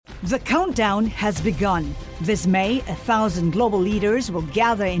The countdown has begun. This May, 1,000 global leaders will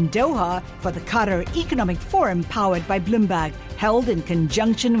gather in Doha for the Qatar Economic Forum powered by Bloomberg, held in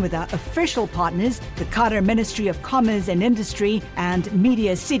conjunction with our official partners, the Qatar Ministry of Commerce and Industry and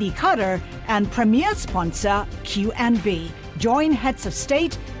Media City Qatar, and premier sponsor Q&B. Join heads of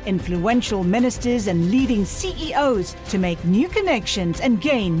state, influential ministers and leading CEOs to make new connections and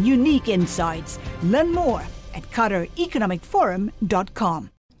gain unique insights. Learn more at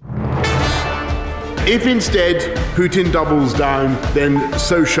QatarEconomicForum.com. If instead Putin doubles down, then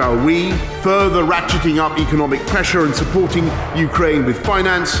so shall we, further ratcheting up economic pressure and supporting Ukraine with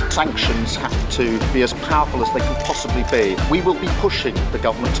finance. Sanctions have to be as powerful as they can possibly be. We will be pushing the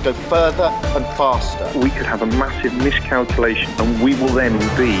government to go further and faster. We could have a massive miscalculation and we will then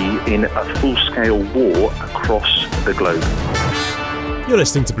be in a full-scale war across the globe. You're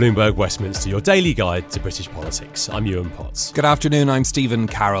listening to Bloomberg Westminster, your daily guide to British politics. I'm Ewan Potts. Good afternoon, I'm Stephen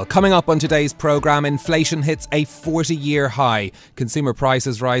Carroll. Coming up on today's programme, inflation hits a 40-year high. Consumer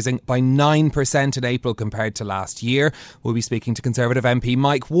prices rising by 9% in April compared to last year. We'll be speaking to Conservative MP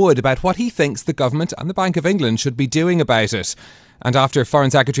Mike Wood about what he thinks the government and the Bank of England should be doing about it. And after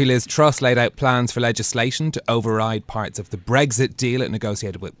Foreign Secretary Liz Truss laid out plans for legislation to override parts of the Brexit deal it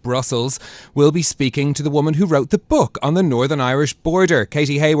negotiated with Brussels, we'll be speaking to the woman who wrote the book on the Northern Irish border.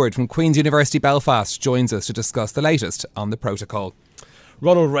 Katie Hayward from Queen's University Belfast joins us to discuss the latest on the protocol.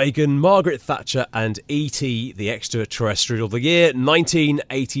 Ronald Reagan, Margaret Thatcher and E.T., the extraterrestrial. The year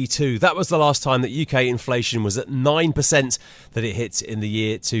 1982. That was the last time that UK inflation was at 9% that it hit in the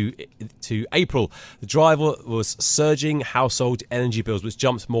year to April. The driver was surging household energy bills, which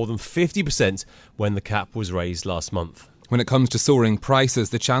jumped more than 50% when the cap was raised last month. When it comes to soaring prices,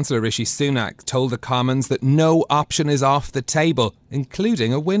 the Chancellor Rishi Sunak told the Commons that no option is off the table,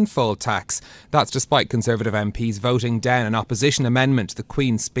 including a windfall tax. That's despite Conservative MPs voting down an opposition amendment to the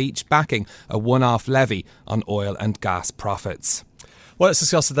Queen's speech backing a one-off levy on oil and gas profits. Well, let's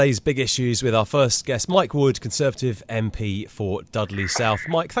discuss today's big issues with our first guest, Mike Wood, Conservative MP for Dudley South.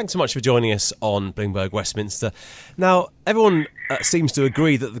 Mike, thanks so much for joining us on Bloomberg Westminster. Now, everyone seems to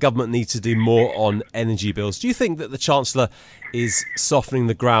agree that the government needs to do more on energy bills. Do you think that the Chancellor is softening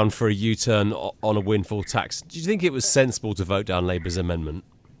the ground for a U-turn on a windfall tax? Do you think it was sensible to vote down Labour's amendment?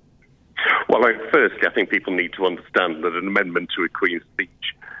 Well, firstly, I think people need to understand that an amendment to a Queen's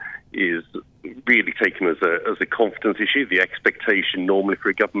speech is really taken as a confidence issue. The expectation normally for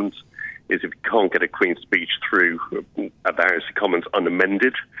a government is if you can't get a Queen's speech through at the House of Commons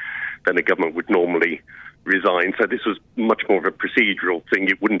unamended, then a government would normally resign. So this was much more of a procedural thing.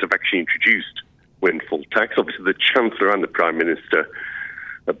 It wouldn't have actually introduced windfall tax. Obviously, the Chancellor and the Prime Minister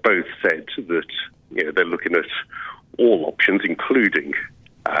have both said that they're looking at all options, including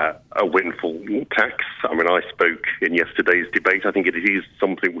a windfall tax. I mean, I spoke in yesterday's debate. I think it is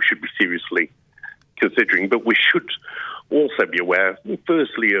something we should be seriously considering, but we should also be aware,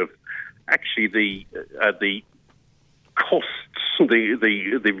 firstly, of actually the costs,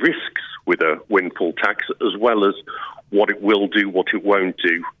 the risks with a windfall tax, as well as what it will do, what it won't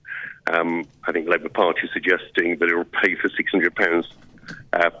do. I think Labour Party is suggesting that it will pay for £600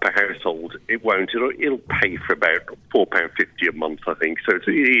 per household. It won't. It'll pay for about £4.50 a month, I think. So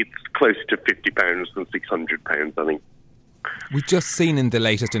it's closer to £50 than £600, I think. We've just seen in the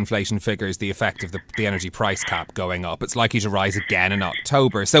latest inflation figures the effect of the energy price cap going up. It's likely to rise again in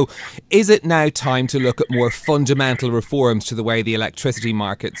October. So is it now time to look at more fundamental reforms to the way the electricity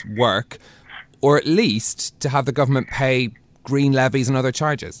markets work, or at least to have the government pay green levies and other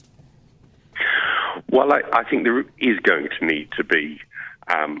charges? Well, I think there is going to need to be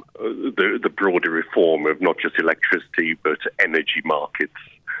the broader reform of not just electricity but energy markets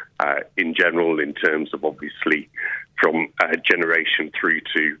in general, in terms of obviously from generation through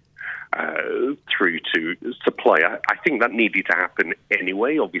to supply. I think that needed to happen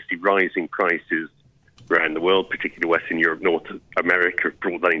anyway. Obviously, rising prices around the world, particularly Western Europe, North America, have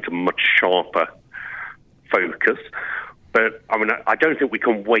brought that into much sharper focus. But I mean, I don't think we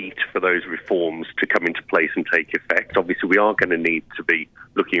can wait for those reforms to come into place and take effect. Obviously, we are going to need to be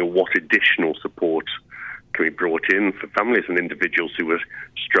looking at what additional support can be brought in for families and individuals who are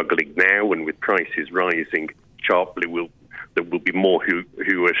struggling now, and with prices rising sharply, there will be more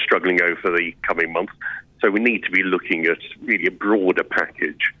who are struggling over the coming months. So we need to be looking at really a broader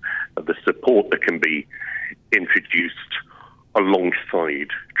package of the support that can be introduced alongside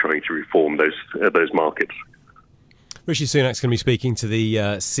trying to reform those markets. Rishi Sunak's going to be speaking to the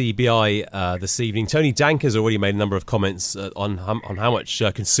CBI this evening. Tony Danker's already made a number of comments on how much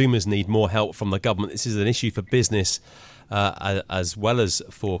consumers need more help from the government. This is an issue for business as well as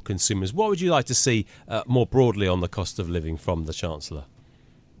for consumers. What would you like to see more broadly on the cost of living from the Chancellor?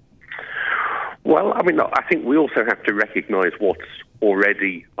 Well, I mean, I think we also have to recognise what's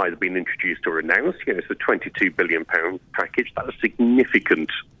already either been introduced or announced. It's a £22 billion package. That's a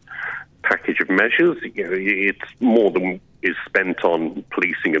significant package of measures. It's more than is spent on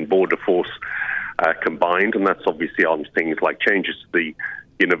policing and border force combined, and that's obviously on things like changes to the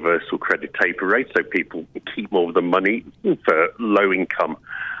universal credit taper rate, so people keep more of the money for low-income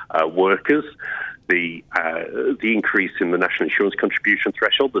workers. The increase in the national insurance contribution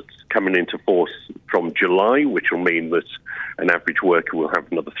threshold that's coming into force from July, which will mean that an average worker will have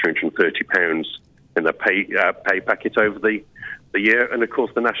another £330 in their pay packet over the year. And, of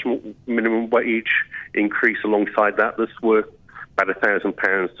course, the national minimum wage increase alongside that. That's worth about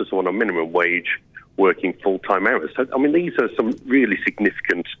 £1,000 to someone on minimum wage working full-time hours. So, I mean, these are some really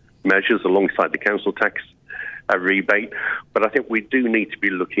significant measures alongside the council tax rebate. But I think we do need to be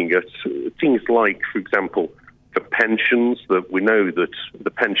looking at things like, for example, for pensions, that we know that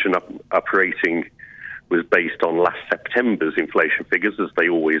the pension up rating was based on last September's inflation figures, as they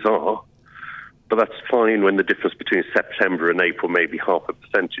always are. But that's fine when the difference between September and April may be half a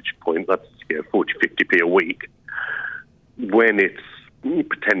percentage point. That's 40, 50p a week. When it's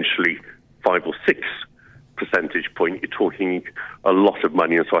potentially 5 or 6 percentage point, you're talking a lot of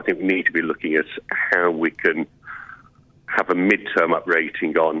money. And so I think we need to be looking at how we can have a midterm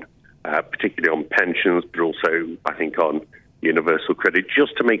uprating on, particularly on pensions, but also I think on universal credit,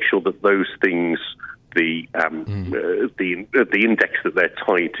 just to make sure that those things, the index that they're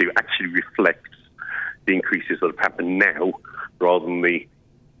tied to, actually reflects the increases that have happened now, rather than the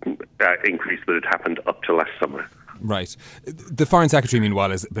increase that had happened up to last summer. Right. The Foreign Secretary,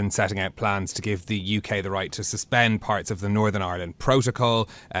 meanwhile, has been setting out plans to give the UK the right to suspend parts of the Northern Ireland Protocol,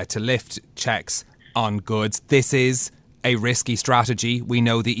 to lift checks on goods. This is a risky strategy. We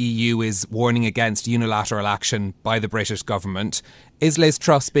know the EU is warning against unilateral action by the British government. Is Liz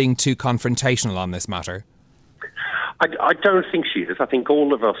Truss being too confrontational on this matter? I don't think she is. I think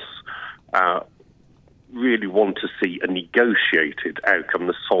all of us really want to see a negotiated outcome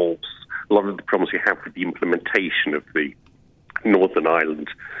that solves a lot of the problems we have with the implementation of the Northern Ireland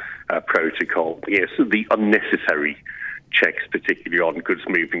Protocol. Yes, the unnecessary checks, particularly on goods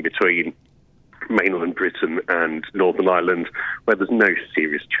moving between mainland Britain and Northern Ireland, where there's no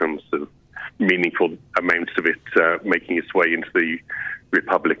serious chance of meaningful amounts of it making its way into the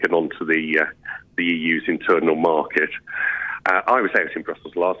Republic and onto the EU's internal market. I was out in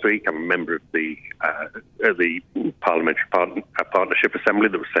Brussels last week. I'm a member of the Parliamentary Partnership Assembly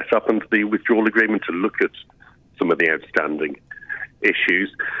that was set up under the withdrawal agreement to look at some of the outstanding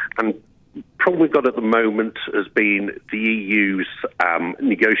issues. And the problem we've got at the moment has been the EU's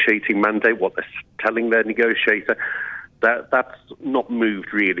negotiating mandate, what they're telling their negotiator. That's not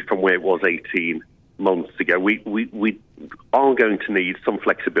moved really from where it was 18 months ago. We are going to need some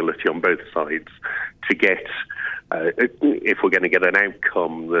flexibility on both sides to get, if we're going to get an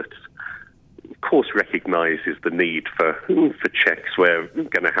outcome that, of course, recognises the need for checks where we're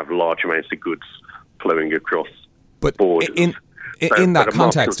going to have large amounts of goods flowing across borders. In that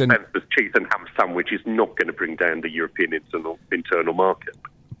context, and cheese and ham sandwich is not going to bring down the European internal market.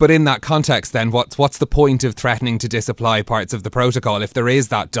 But in that context, then, what's the point of threatening to disapply parts of the protocol if there is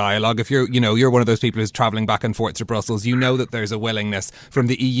that dialogue? If you're one of those people who's travelling back and forth to Brussels, you know that there's a willingness from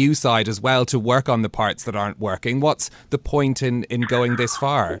the EU side as well to work on the parts that aren't working. What's the point in going this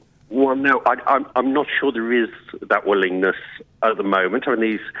far? Well, no, I'm not sure there is that willingness at the moment. I mean,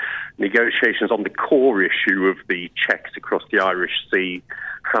 these negotiations on the core issue of the checks across the Irish Sea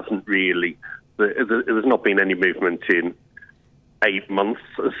hasn't really... There's not been any movement in 8 months.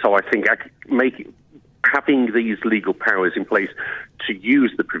 So I think having these legal powers in place to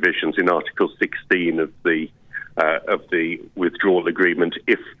use the provisions in Article 16 of the withdrawal agreement,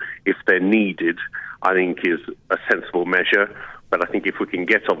 if they're needed, I think is a sensible measure. But I think if we can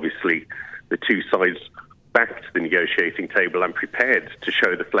get, obviously, the two sides back to the negotiating table and prepared to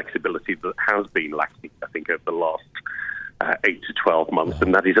show the flexibility that has been lacking, I think, over the last 8 to 12 months,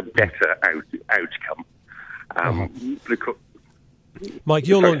 and that is a better outcome. Mike,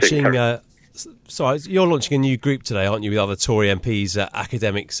 you're launching a new group today, aren't you, with other Tory MPs,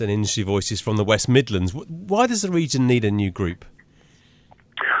 academics and industry voices from the West Midlands. Why does the region need a new group?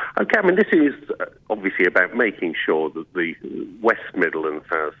 Okay, I mean, this is obviously about making sure that the West Midlands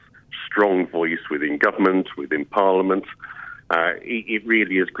has strong voice within government, within Parliament. It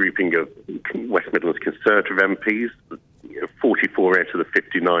really is grouping of West Midlands Conservative MPs. 44 out of the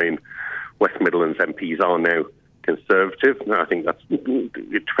 59 West Midlands MPs are now Conservative. I think that's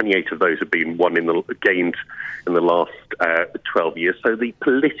 28 of those have been gained in the last 12 years. So the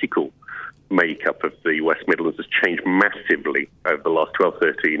political makeup of the West Midlands has changed massively over the last 12,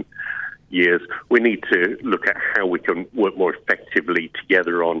 13 years. We need to look at how we can work more effectively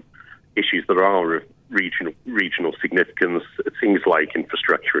together on issues that are of regional significance, things like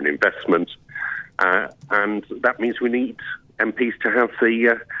infrastructure and investment, and that means we need MPs to have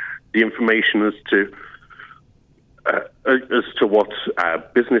the information as to what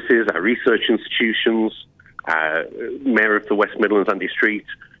businesses, our research institutions, Mayor of the West Midlands, Andy Street,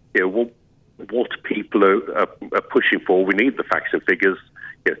 what people are pushing for. We need the facts and figures.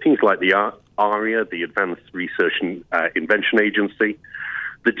 Things like the ARIA, the Advanced Research and Invention Agency,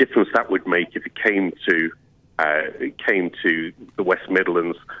 the difference that would make if it came to the West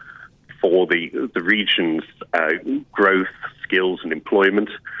Midlands for the region's growth, skills and employment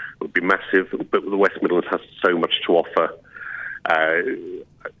would be massive. But the West Midlands has so much to offer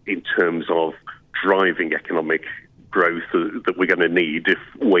in terms of driving economic growth that we're going to need if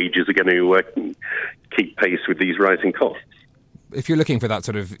wages are going to keep pace with these rising costs. If you're looking for that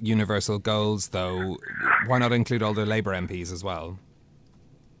sort of universal goals, though, why not include all the Labour MPs as well?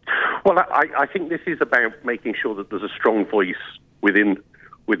 Well, I think this is about making sure that there's a strong voice within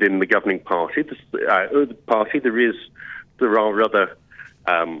the governing party. There are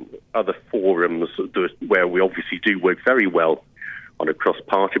other forums where we obviously do work very well on a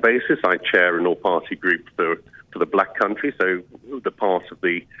cross-party basis. I chair an all-party group for the Black Country, so the part of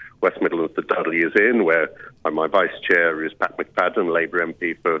the West Midlands that Dudley is in, where my vice chair is Pat McFadden, Labour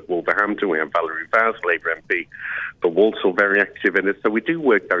MP for Wolverhampton. We have Valerie Vaz, Labour MP for Walsall, very active in it. So we do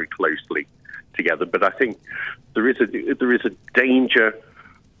work very closely together. But I think there is a danger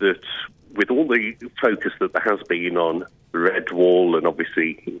that with all the focus that there has been on the Red Wall and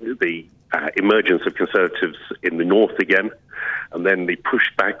obviously the emergence of Conservatives in the north again, and then the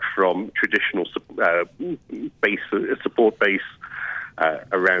pushback from traditional support base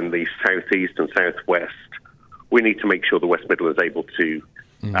around the southeast and southwest, we need to make sure the West Midlands is able to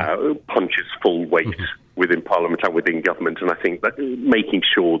punch its full weight within Parliament and within government. And I think that making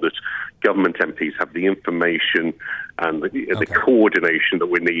sure that government MPs have the information and the coordination that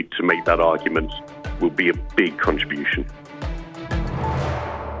we need to make that argument will be a big contribution.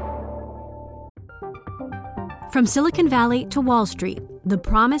 From Silicon Valley to Wall Street, the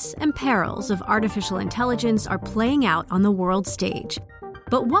promise and perils of artificial intelligence are playing out on the world stage.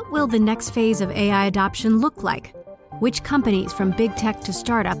 But what will the next phase of AI adoption look like? Which companies, from big tech to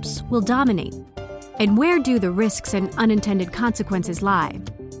startups, will dominate? And where do the risks and unintended consequences lie?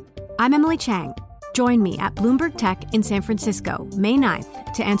 I'm Emily Chang. Join me at Bloomberg Tech in San Francisco, May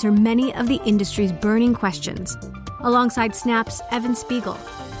 9th, to answer many of the industry's burning questions, alongside Snap's Evan Spiegel,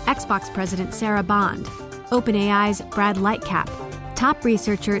 Xbox President Sarah Bond, OpenAI's Brad Lightcap, top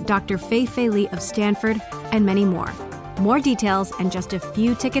researcher Dr. Fei Li of Stanford, and many more. More details and just a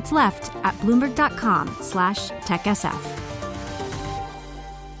few tickets left at Bloomberg.com/TechSF.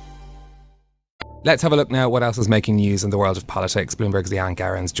 Let's have a look now at what else is making news in the world of politics. Bloomberg's Leanne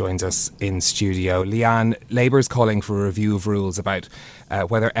Garens joins us in studio. Leanne, Labour's calling for a review of rules about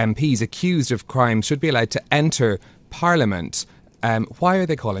whether MPs accused of crimes should be allowed to enter Parliament. Why are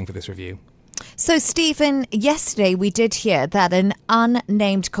they calling for this review? So, Stephen, yesterday we did hear that an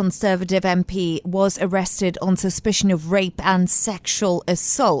unnamed Conservative MP was arrested on suspicion of rape and sexual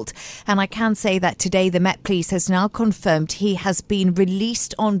assault. And I can say that today the Met Police has now confirmed he has been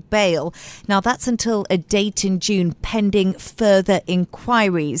released on bail. Now, that's until a date in June, pending further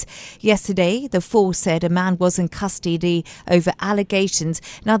inquiries. Yesterday, the force said a man was in custody over allegations.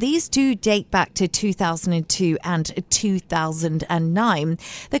 Now, these do date back to 2002 and 2009.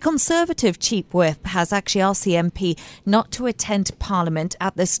 The Conservative Chief Whip has actually asked the MP not to attend Parliament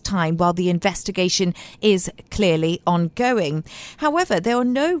at this time while the investigation is clearly ongoing. However, there are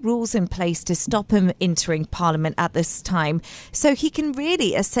no rules in place to stop him entering Parliament at this time, so he can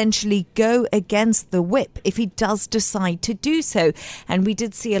really essentially go against the whip if he does decide to do so. And we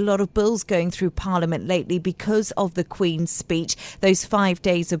did see a lot of bills going through Parliament lately because of the Queen's speech. Those 5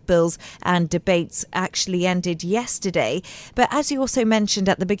 days of bills and debates actually ended yesterday. But as you also mentioned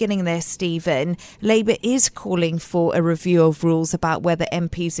at the beginning there, Stephen, Labour is calling for a review of rules about whether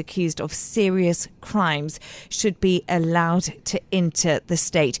MPs accused of serious crimes should be allowed to enter the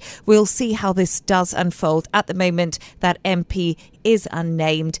state. We'll see how this does unfold. At the moment, that MP is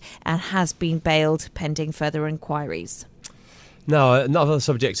unnamed and has been bailed pending further inquiries. Now, another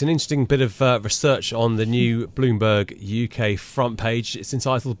subject, an interesting bit of research on the new Bloomberg UK front page. It's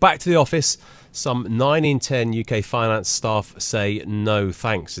entitled Back to the Office. Some 9 in 10 UK finance staff say no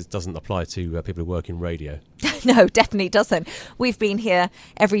thanks. It doesn't apply to people who work in radio. No, definitely doesn't. We've been here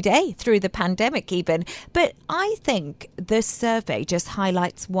every day through the pandemic even. But I think this survey just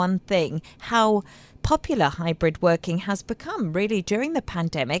highlights one thing, how popular hybrid working has become really during the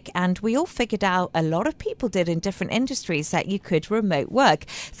pandemic, and we all figured out, a lot of people did in different industries, that you could remote work.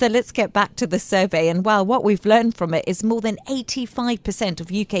 So let's get back to the survey, and well, what we've learned from it is more than 85%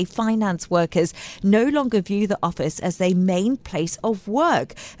 of UK finance workers no longer view the office as their main place of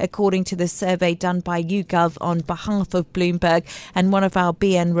work, according to the survey done by YouGov on behalf of Bloomberg. And one of our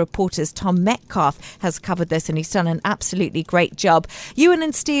BN reporters, Tom Metcalf, has covered this, and he's done an absolutely great job. Ewan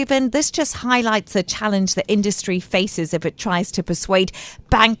and Stephen, this just highlights the challenge the industry faces if it tries to persuade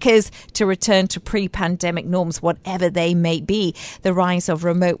bankers to return to pre-pandemic norms, whatever they may be. The rise of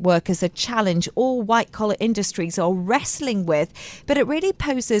remote work is a challenge all white-collar industries are wrestling with, but it really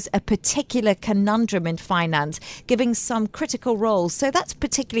poses a particular conundrum in finance, giving some critical roles. So that's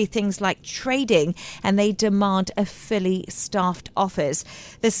particularly things like trading, and they demand a fully staffed office.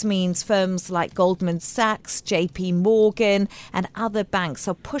 This means firms like Goldman Sachs, JP Morgan and other banks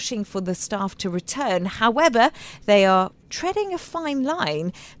are pushing for the staff to return. However, they are treading a fine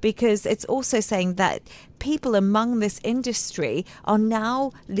line, because it's also saying that people among this industry are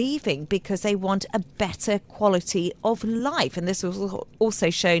now leaving because they want a better quality of life. And this was also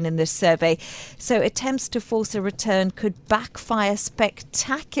shown in this survey. So attempts to force a return could backfire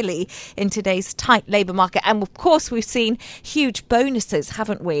spectacularly in today's tight labour market. And of course, we've seen huge bonuses,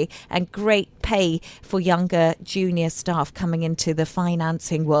 haven't we? And great pay for younger junior staff coming into the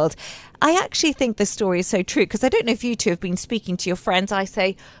financing world. I actually think the story is so true, because I don't know if you two have been speaking to your friends. I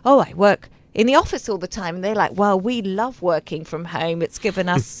say, oh, I work in the office all the time, and they're like, well, we love working from home. It's given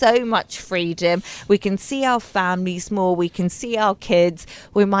us so much freedom. We can see our families more, we can see our kids,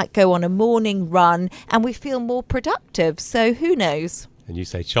 we might go on a morning run, and we feel more productive. So who knows? And you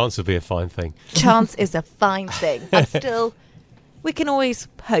say chance will be a fine thing. Chance is a fine thing, but still, we can always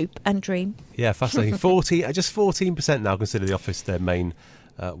hope and dream. Yeah, fascinating. Just 14% now consider the office their main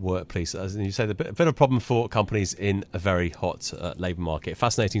workplace. As you say, a bit of a problem for companies in a very hot labour market.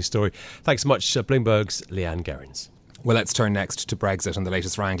 Fascinating story. Thanks so much, Bloomberg's Leanne Gerrans. Well, let's turn next to Brexit and the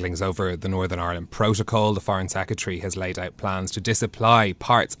latest wranglings over the Northern Ireland Protocol. The Foreign Secretary has laid out plans to disapply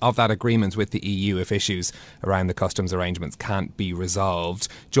parts of that agreement with the EU if issues around the customs arrangements can't be resolved.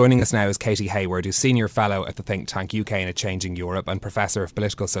 Joining us now is Katie Hayward, who's Senior Fellow at the think tank UK in a Changing Europe and Professor of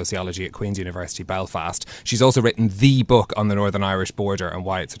Political Sociology at Queen's University Belfast. She's also written the book on the Northern Irish border and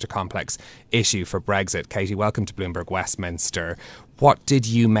why it's such a complex issue for Brexit. Katie, welcome to Bloomberg Westminster. What did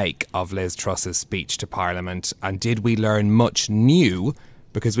you make of Liz Truss's speech to Parliament, and did we learn much new,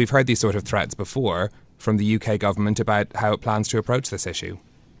 because we've heard these sort of threats before, from the UK government about how it plans to approach this issue?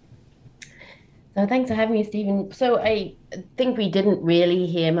 So thanks for having me, Stephen. So I think we didn't really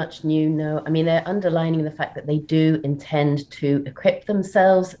hear much new, no. I mean, they're underlining the fact that they do intend to equip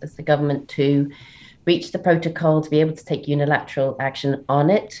themselves as the government to reach the protocol, to be able to take unilateral action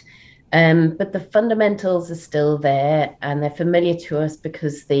on it. But the fundamentals are still there, and they're familiar to us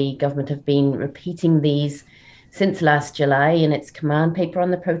because the government have been repeating these since last July in its command paper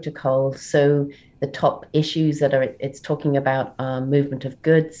on the protocol. So the top issues that it's talking about are movement of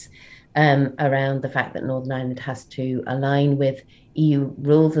goods, around the fact that Northern Ireland has to align with EU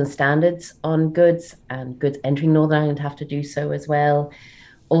rules and standards on goods, and goods entering Northern Ireland have to do so as well.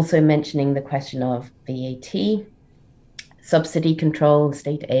 Also mentioning the question of VAT, subsidy control,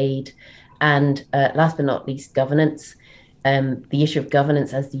 state aid, and last but not least, governance. The issue of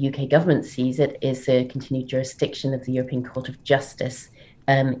governance, as the UK government sees it, is the continued jurisdiction of the European Court of Justice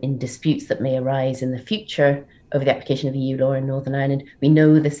in disputes that may arise in the future over the application of EU law in Northern Ireland. We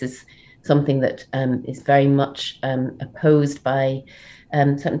know this is something that is very much opposed by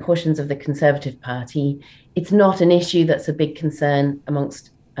certain portions of the Conservative Party. It's not an issue that's a big concern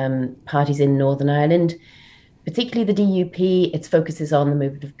amongst parties in Northern Ireland. Particularly the DUP, its focus is on the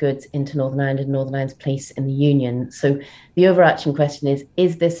movement of goods into Northern Ireland and Northern Ireland's place in the Union. So the overarching question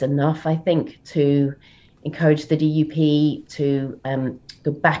is this enough, I think, to encourage the DUP to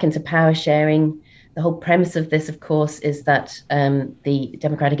go back into power sharing? The whole premise of this, of course, is that the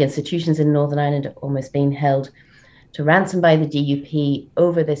democratic institutions in Northern Ireland are almost being held to ransom by the DUP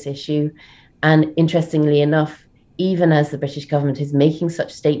over this issue. And interestingly enough, even as the British government is making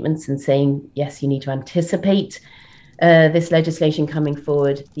such statements and saying, yes, you need to anticipate this legislation coming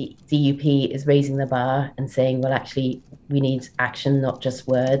forward, the DUP is raising the bar and saying, well, actually, we need action, not just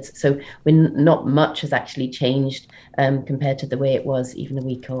words. So not much has actually changed compared to the way it was even a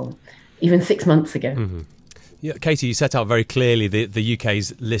week or even 6 months ago. Mm-hmm. Yeah, Katie, you set out very clearly the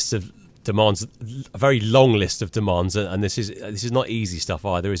UK's list of demands, a very long list of demands, and this is not easy stuff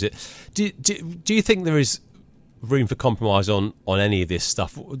either, is it? Do you think there is room for compromise on any of this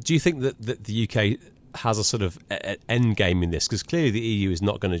stuff? Do you think that the UK has a sort of end game in this? Because clearly the EU is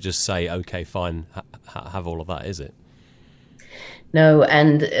not going to just say, OK, fine, have all of that, is it? No,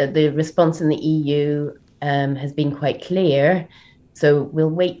 and the response in the EU has been quite clear. So we'll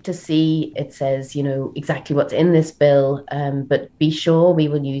wait to see. It says, exactly what's in this bill, but be sure we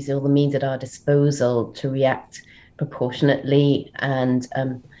will use all the means at our disposal to react proportionately and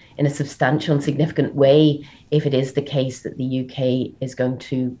in a substantial and significant way if it is the case that the UK is going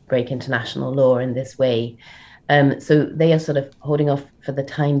to break international law in this way. So they are sort of holding off for the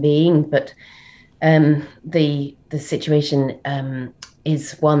time being, but the situation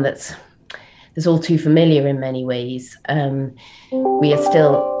is one that's all too familiar in many ways. We're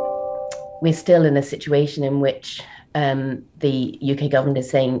still in a situation in which the UK government is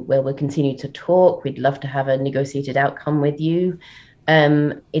saying, well, we'll continue to talk. We'd love to have a negotiated outcome with you.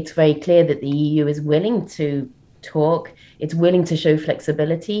 It's very clear that the EU is willing to talk. It's willing to show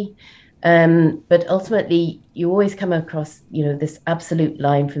flexibility. But ultimately, you always come across, this absolute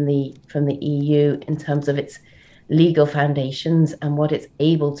line from the EU in terms of its legal foundations and what it's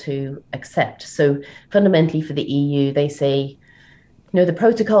able to accept. So fundamentally for the EU, they say, the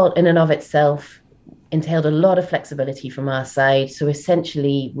protocol in and of itself entailed a lot of flexibility from our side. So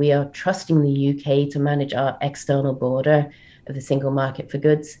essentially, we are trusting the UK to manage our external border of the single market for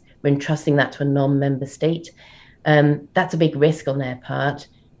goods. We're entrusting that to a non-member state. That's a big risk on their part.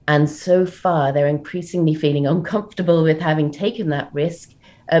 And so far, they're increasingly feeling uncomfortable with having taken that risk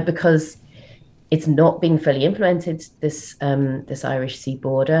because it's not being fully implemented, this Irish Sea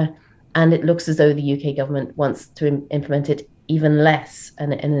border. And it looks as though the UK government wants to implement it even less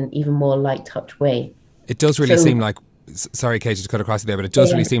and in an even more light touch way. It does really seem like, sorry, Kate, to cut across you there, but it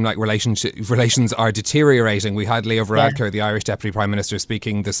does really seem like relations are deteriorating. We had Leo Varadkar, the Irish Deputy Prime Minister,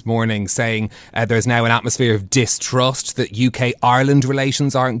 speaking this morning, saying there's now an atmosphere of distrust, that UK-Ireland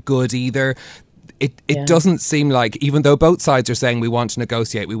relations aren't good either. It doesn't seem like, even though both sides are saying we want to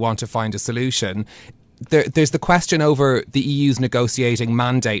negotiate, we want to find a solution, there's the question over the EU's negotiating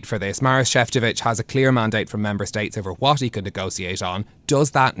mandate for this. Maros Šefčovič has a clear mandate from member states over what he can negotiate on.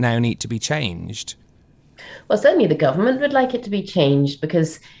 Does that now need to be changed? Well, certainly the government would like it to be changed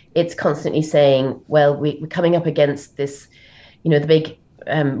because it's constantly saying, well, we're coming up against this, the big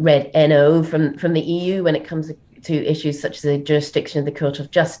red NO from the EU when it comes to issues such as the jurisdiction of the Court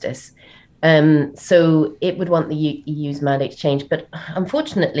of Justice. So it would want the EU's mandate to change. But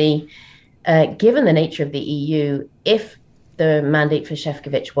unfortunately, given the nature of the EU, if the mandate for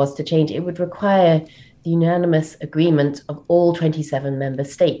Šefčovič was to change, it would require the unanimous agreement of all 27 member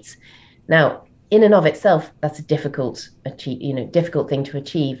states. Now, in and of itself, that's a difficult thing to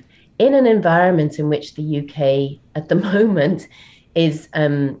achieve in an environment in which the UK at the moment is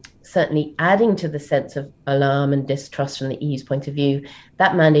certainly adding to the sense of alarm and distrust from the EU's point of view.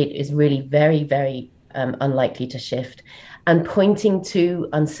 That mandate is really very, very unlikely to shift. And pointing to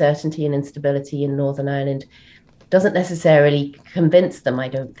uncertainty and instability in Northern Ireland doesn't necessarily convince them, I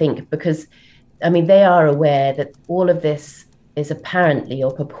don't think, because, they are aware that all of this is apparently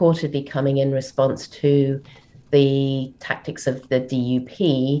or purportedly coming in response to the tactics of the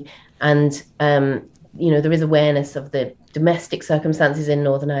DUP. And, there is awareness of the domestic circumstances in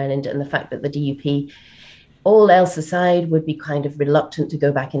Northern Ireland and the fact that the DUP, all else aside, would be kind of reluctant to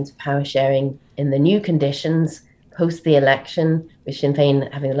go back into power sharing in the new conditions post the election, with Sinn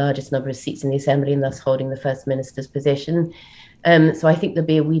Féin having the largest number of seats in the Assembly and thus holding the First Minister's position. So I think there'll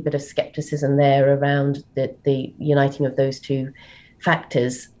be a wee bit of scepticism there around the uniting of those two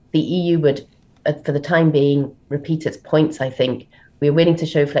factors. The EU would, for the time being, repeat its points, I think. We're willing to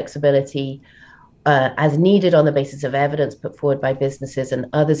show flexibility as needed on the basis of evidence put forward by businesses and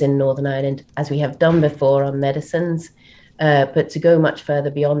others in Northern Ireland, as we have done before on medicines. But to go much further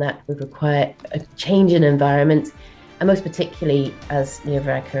beyond that would require a change in environment. And most particularly, as Leo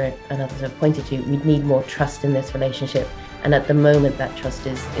Varadkar and others have pointed to, we'd need more trust in this relationship. And at the moment, that trust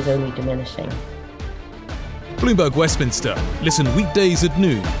is only diminishing. Bloomberg Westminster. Listen weekdays at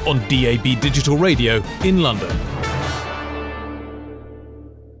noon on DAB Digital Radio in London.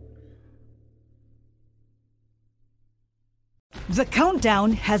 The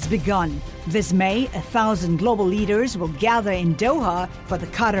countdown has begun. This May, 1,000 global leaders will gather in Doha for the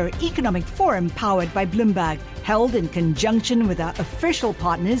Qatar Economic Forum powered by Bloomberg, held in conjunction with our official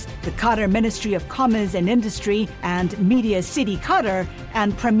partners, the Qatar Ministry of Commerce and Industry and Media City Qatar,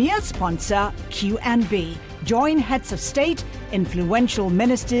 and premier sponsor QNB. Join heads of state, influential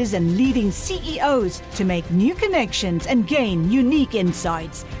ministers and leading CEOs to make new connections and gain unique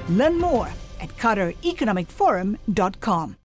insights. Learn more at QatarEconomicForum.com.